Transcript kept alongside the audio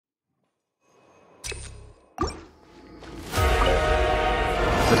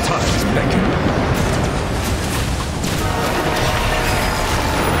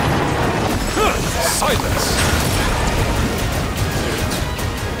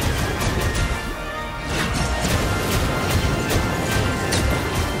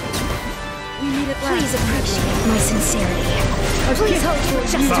sincerity. Please hold for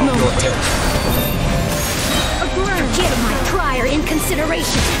just a moment. Forgive my prior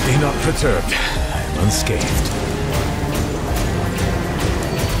inconsideration. Be not perturbed. I am unscathed.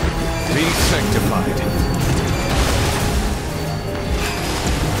 Be sanctified.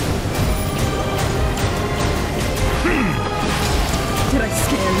 Did I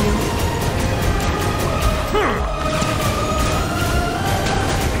scare you?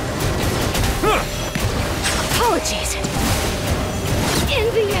 Apologies. In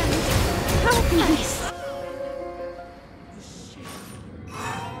the end, how nice.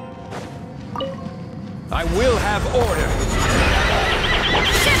 I will have order.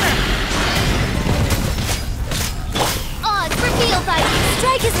 Shiver! Odds revealed by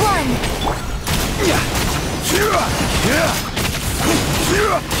strike is one.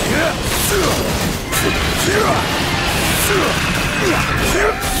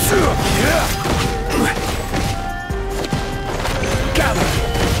 Gather.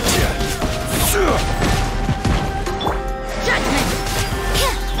 Judgment.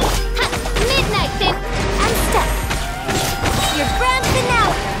 Midnight, then. I'm stuck. You're grand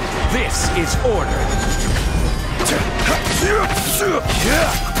finale. This is order.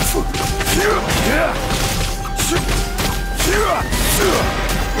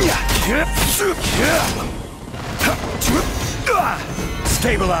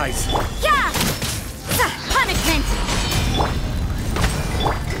 Stabilize. Yeah! Punishment!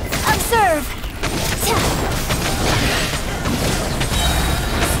 Observe!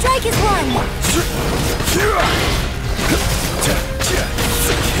 Strike is one!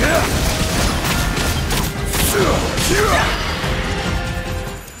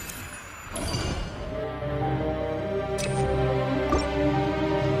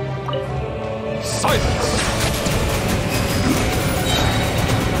 Silence!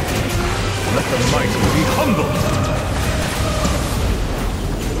 Let the mighty be humbled!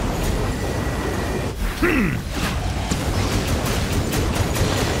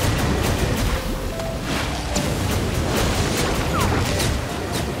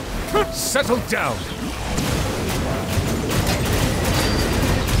 Settle down!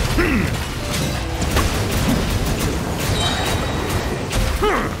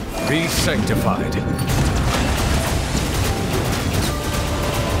 Be sanctified.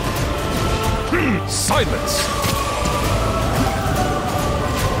 Silence!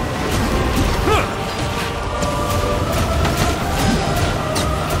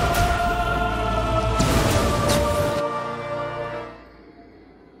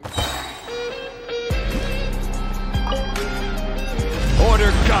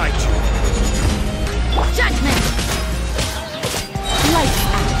 Order guide you. Judgment! Lights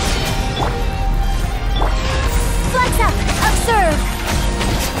out. Flex up! Observe!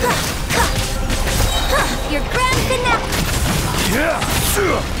 Your grand finale!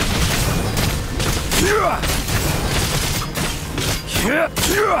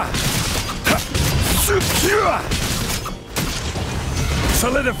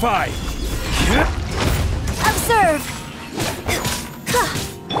 Solidify! Observe!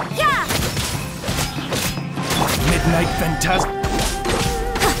 Midnight Phantasm.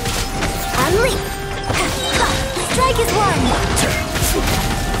 Unleash! Strike is one!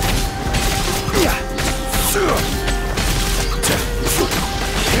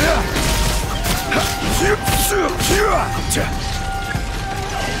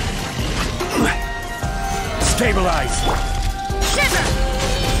 Stabilize! Shiver!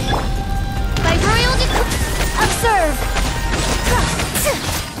 By royal decree! Observe!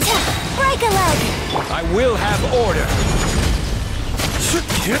 Break a leg! I will have order!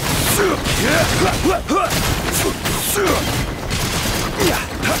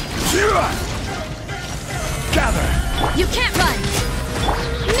 Gather! You can't run!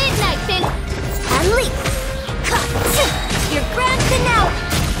 Midnight fin! Unleash! Your grand finale!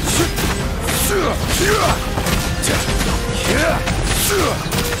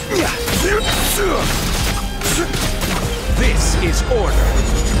 This is order!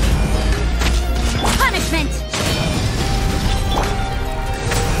 Punishment!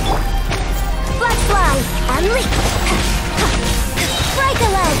 Black fly! Unleash! Break a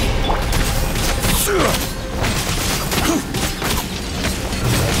leg!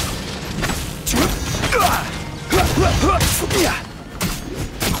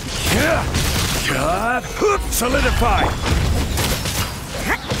 Solidify!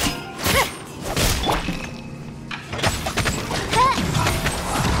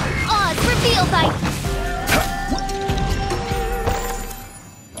 Odds revealed by...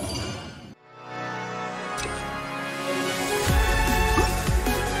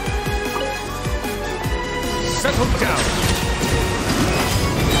 Settle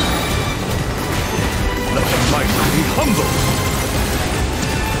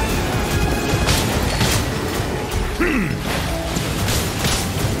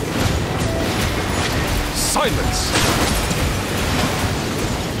Silence!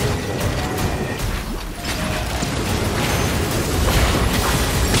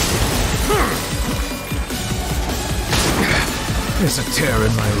 There's a tear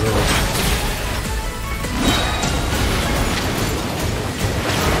in my robe.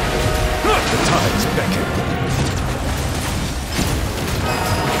 The tides beckon.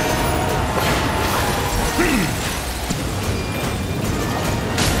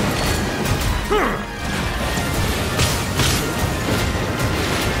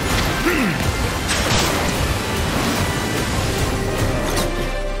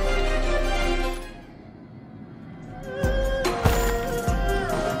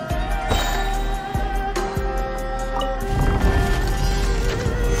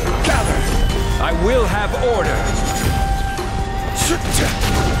 I will have order.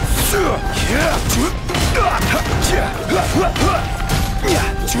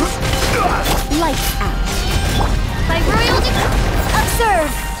 Lights out. By royal decree,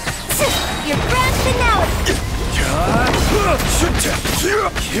 observe. Your grand finale.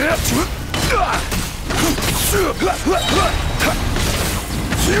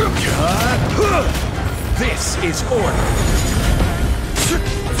 This is order.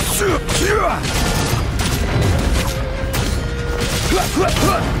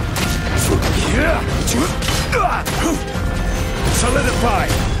 Solidify.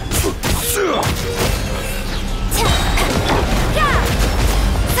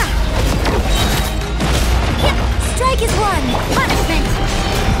 Strike is one. Punishment.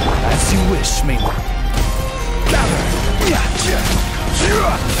 As you wish, Ming. Gather.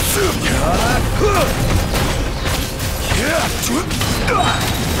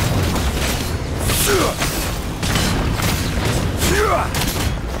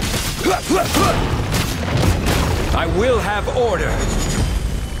 I will have order.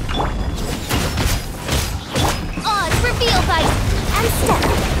 Odds revealed by and step.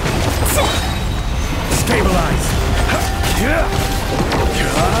 Stabilize.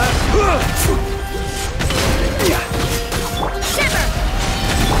 Shiver.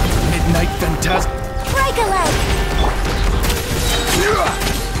 Midnight Phantasm. Break a leg.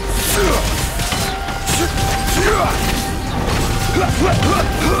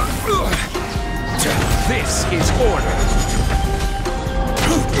 This is order.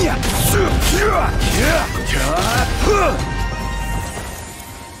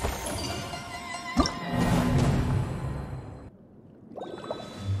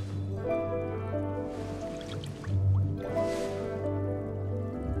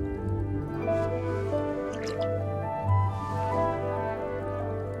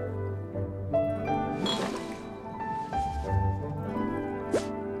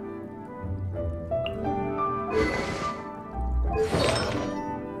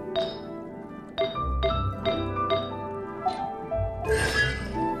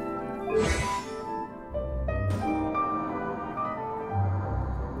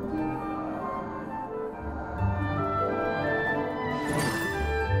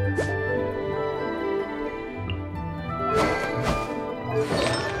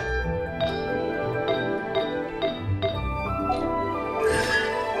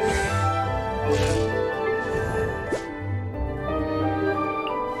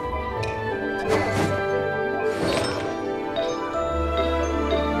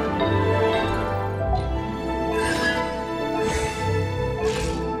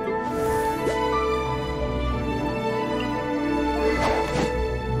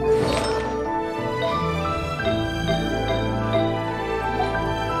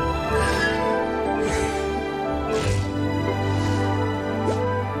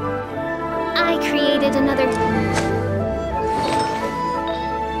 I created another